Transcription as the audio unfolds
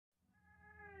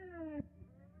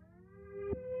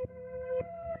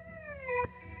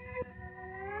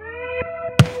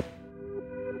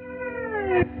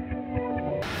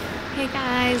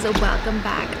welcome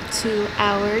back to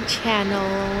our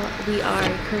channel. We are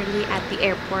currently at the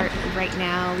airport right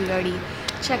now. We already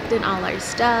checked in all our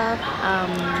stuff.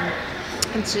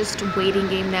 It's just a waiting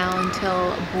game now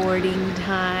until boarding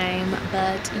time.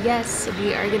 But yes,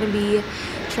 we are going to be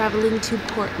traveling to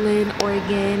Portland,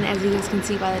 Oregon, as you guys can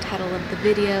see by the title of the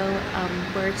video.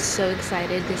 We're so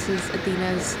excited. This is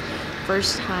Athena's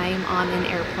first time on an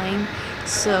airplane,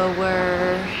 so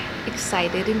we're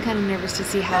excited and kind of nervous to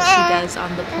see how she does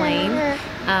on the plane.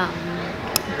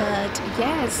 But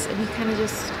yes, we kind of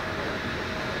just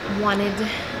wanted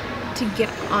to get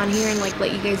on here and like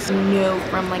let you guys know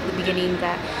from like the beginning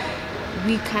that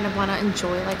we kind of want to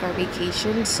enjoy like our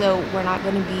vacation, so we're not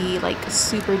going to be like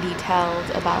super detailed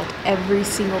about every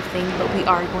single thing, but we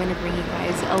are going to bring you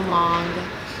guys along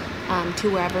to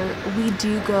wherever we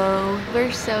do go.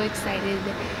 We're so excited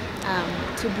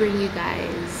to bring you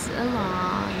guys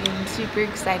along, and super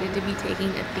excited to be taking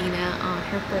Athena on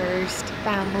her first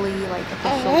family like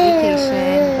official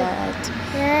vacation. But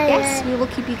yes, we will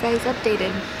keep you guys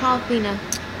updated. Huh, Athena?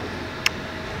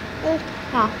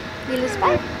 Huh? Vill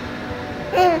bye?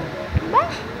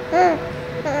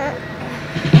 Bye?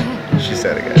 She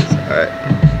said it, guys. Alright.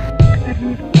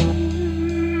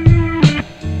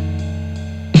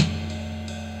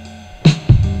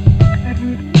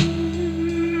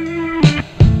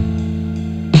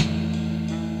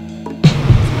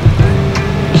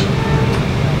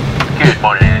 Good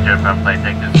morning, ladies and gentlemen. Flight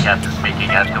deck, this is Captain speaking.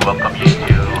 As to welcome you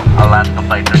to Alaska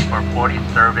Flight 3440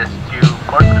 service to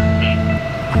Portland, Maine.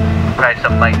 Tried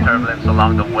some light turbulence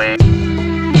along the way.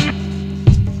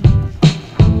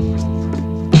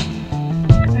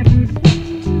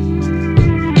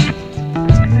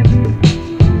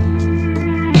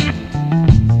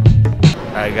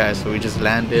 Alright guys, so we just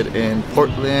landed in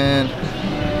Portland.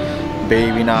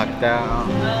 Baby knocked out.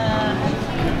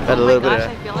 Had a little bit of...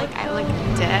 I feel like I look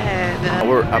dead.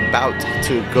 We're about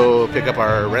to go pick up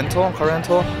our car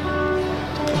rental,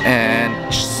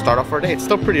 and start off our day. It's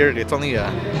still pretty early. It's only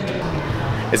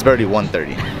it's barely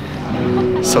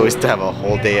 1:30, so we still have a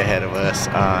whole day ahead of us.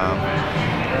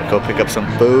 Go pick up some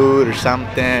food or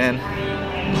something,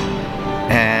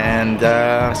 and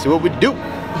see what we do.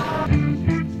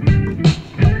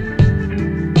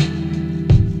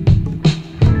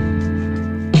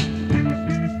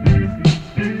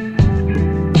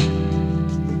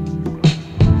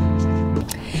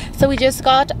 So we just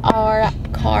got our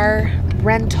car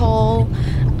rental.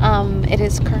 It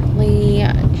is currently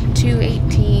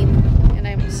 2:18 and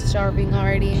I'm starving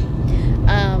already.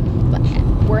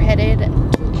 We're headed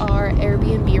to our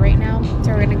Airbnb right now,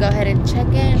 so we're gonna go ahead and check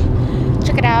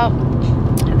it out,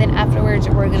 and then afterwards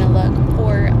we're gonna look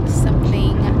for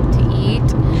something to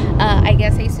eat. I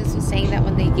guess Jesus was saying that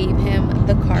when they gave him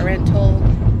the car rental,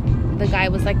 the guy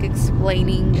was like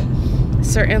explaining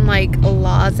certain like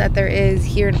laws that there is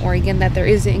here in Oregon that there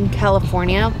is in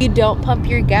California. You don't pump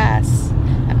your gas.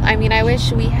 I mean, I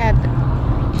wish we had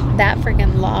that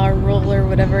freaking law or rule or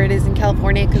whatever it is in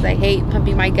California, because I hate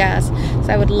pumping my gas.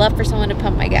 So I would love for someone to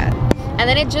pump my gas. And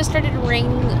then it just started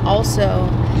raining also,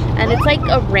 and it's like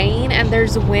a rain and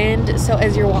there's wind, so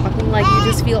as you're walking, like you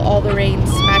just feel all the rain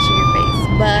smashing your face.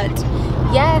 But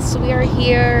yes, we are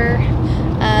here.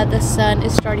 The sun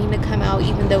is starting to come out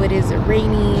even though it is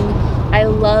raining. I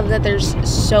love that there's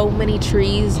so many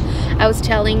trees. I was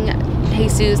telling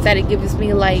Jesus that it gives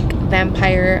me like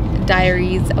Vampire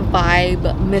Diaries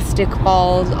vibe, Mystic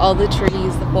Falls, all the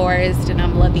trees, the forest, and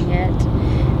I'm loving it.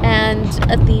 And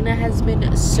Athena has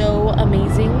been so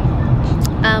amazing.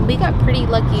 We got pretty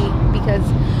lucky because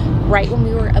right when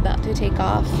we were about to take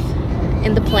off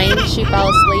in the plane, she fell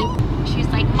asleep. She's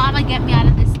like, "Mama, get me out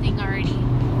of this thing already."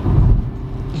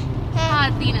 Hi,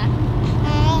 Athena.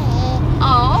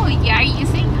 Oh, yeah, are you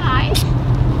saying hi?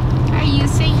 Are you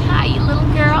saying hi, you little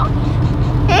girl?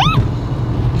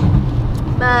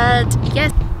 But,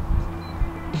 yes.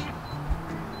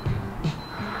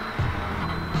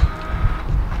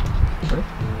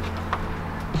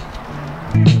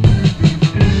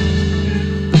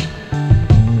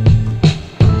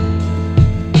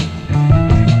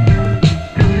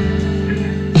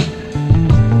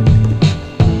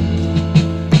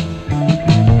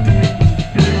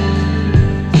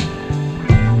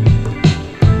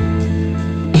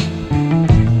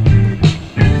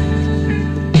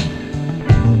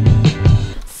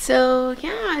 So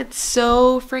yeah, it's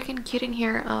so freaking cute in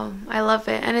here. I love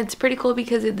it, and it's pretty cool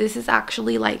because this is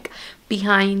actually like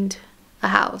behind a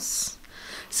house.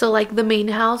 So like the main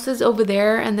house is over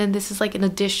there, and then this is like an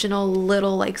additional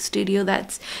little like studio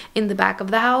that's in the back of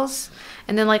the house.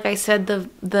 And then like I said,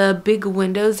 the big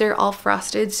windows, they're all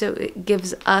frosted, so it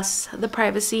gives us the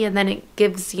privacy, and then it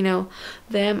gives, you know,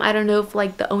 them. I don't know if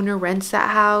like the owner rents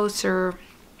that house, or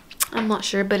I'm not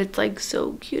sure, but it's like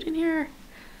so cute in here.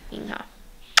 Yeah.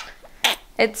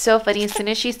 It's so funny. As soon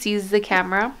as she sees the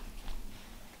camera,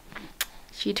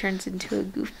 she turns into a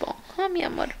goofball. Oh, mi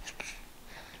amor.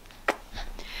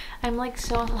 I'm like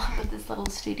so in love with this little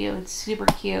studio. It's super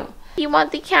cute. You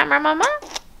want the camera, mama?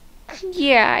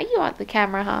 Yeah, you want the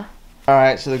camera, huh?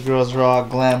 Alright, so the girls are all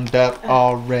glammed up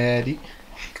already.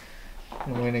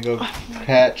 And we're gonna go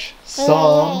catch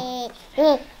some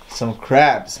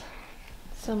crabs.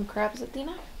 Some crabs,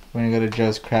 Athena? We're gonna go to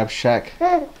Joe's Crab Shack.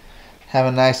 Have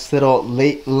a nice little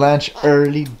late lunch,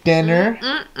 early dinner.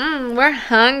 We're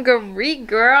hungry,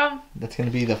 girl. That's gonna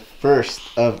be the first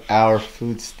of our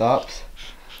food stops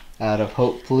out of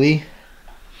hopefully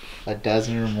a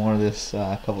dozen or more this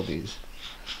couple days.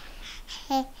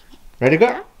 Ready to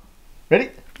go? Ready?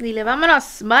 Dile,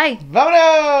 vámonos. Bye.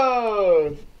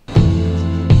 Vámonos!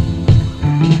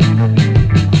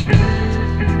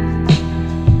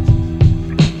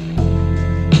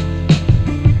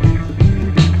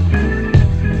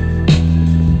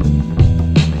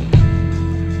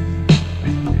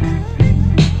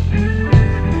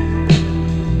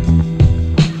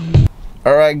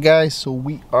 Alright guys, so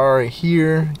we are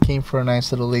here. Came for a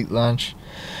nice little late lunch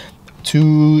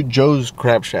to Joe's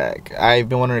Crab Shack. I've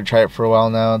been wanting to try it for a while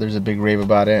now. There's a big rave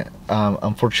about it.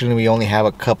 Unfortunately, we only have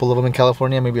a couple of them in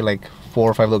California, maybe like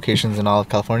 4 or 5 locations in all of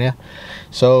California.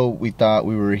 So we thought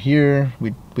we were here.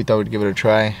 We thought we'd give it a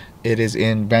try. It is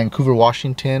in Vancouver,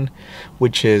 Washington,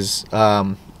 which is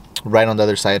right on the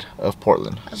other side of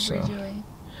Portland. So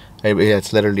yeah,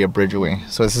 it's literally a bridge away.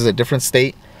 So this is a different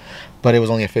state, but it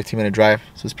was only a 15-minute drive,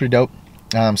 so it's pretty dope.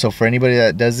 So for anybody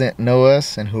that doesn't know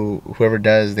us, and whoever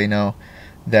does, they know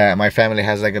that my family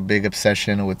has like a big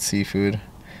obsession with seafood,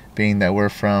 being that we're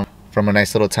from a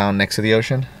nice little town next to the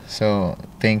ocean. So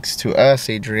thanks to us,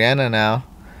 Adriana now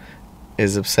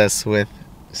is obsessed with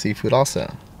seafood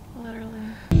also. Literally.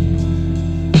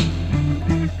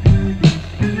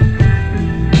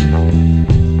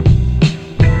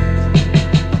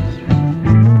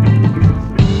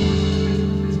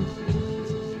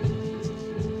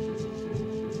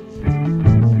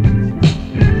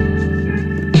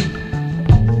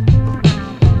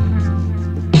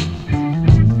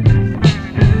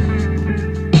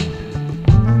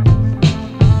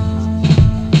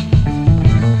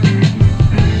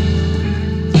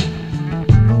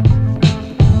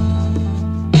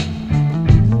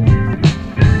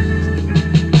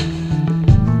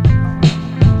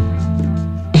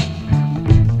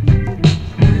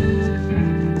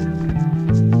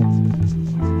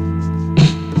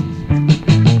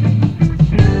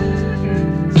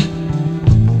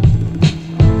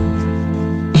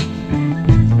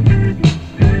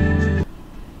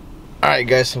 Alright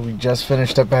guys, so we just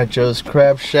finished up at Joe's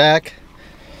Crab Shack.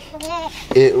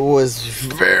 It was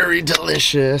very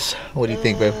delicious. What do you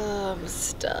think, babe? I'm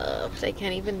stuffed. I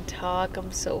can't even talk.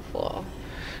 I'm so full.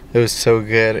 It was so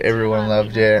good. Everyone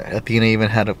loved it. Athena even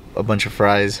had a bunch of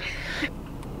fries.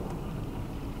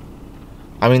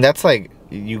 I mean, that's like,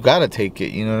 you gotta take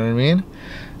it, you know what I mean?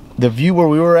 The view where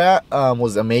we were at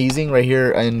was amazing. Right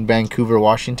here in Vancouver,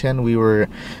 Washington. We were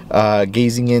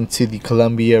gazing into the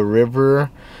Columbia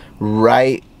River,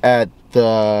 right at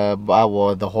the,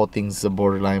 well, the whole thing's the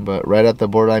borderline, but right at the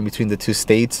borderline between the two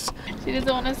states. She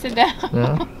doesn't want to sit down.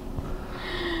 Yeah.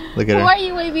 Look at her. Why are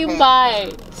you waving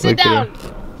by? Sit down.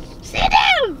 Sit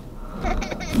down.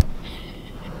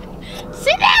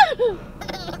 Sit down.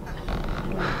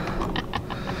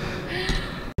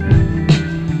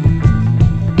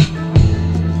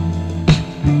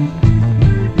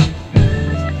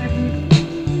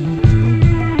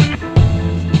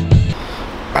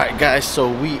 Alright guys,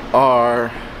 so we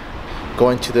are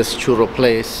going to this churro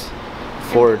place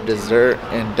for dessert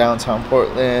in downtown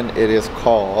Portland. It is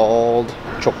called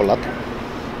Chocolata.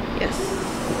 Yes.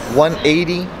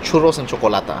 180 churros and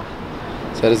chocolata.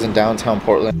 So it is in downtown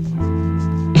Portland.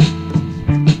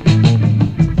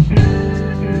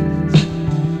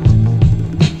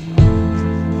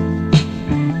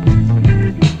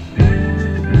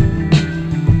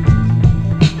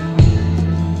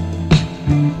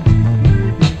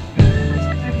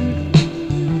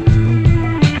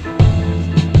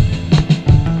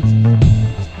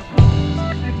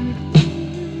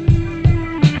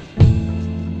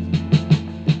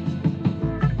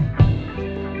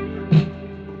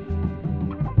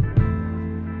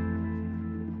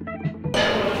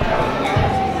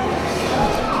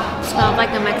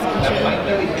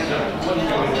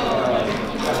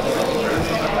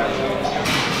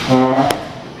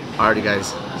 Alrighty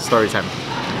guys, story time.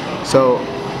 So,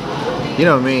 you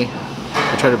know me,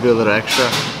 I try to be a little extra.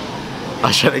 I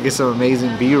was trying to get some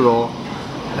amazing B-roll,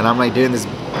 and I'm like doing this,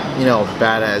 you know,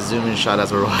 badass zoom in shot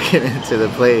as we're walking into the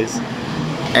place,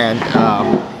 and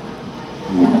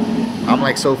I'm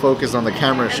like so focused on the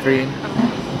camera screen,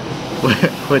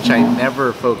 which I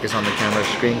never focus on the camera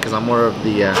screen because I'm more of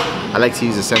the I like to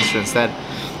use a sensor instead.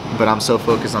 But I'm so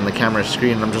focused on the camera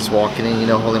screen, and I'm just walking in, you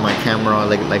know, holding my camera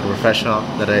like a professional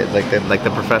that I like the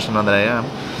professional that I am.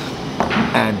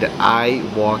 And I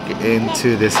walk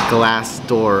into this glass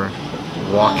door,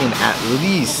 walking at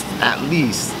least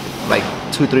like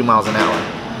 2-3 miles an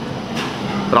hour.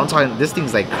 But I'm talking, this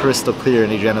thing's like crystal clear,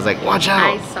 and Adriana's like, watch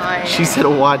out. I saw it. She said,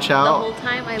 watch out. The whole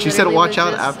time she said, watch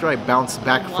out after I bounced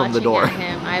back from the door.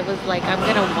 Him. I was like, I'm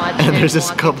gonna watch and him there's this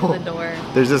walk couple. into the door.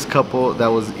 There's this couple that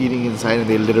was eating inside, and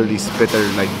they literally spit their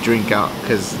like drink out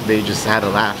because they just had a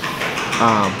laugh.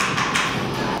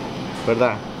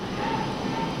 ¿Verdad?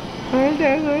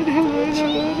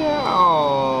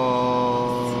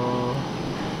 Oh.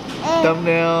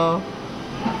 Thumbnail.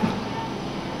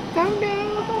 Thumbnail.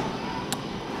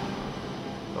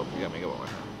 Oh, you got makeup on my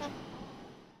hand.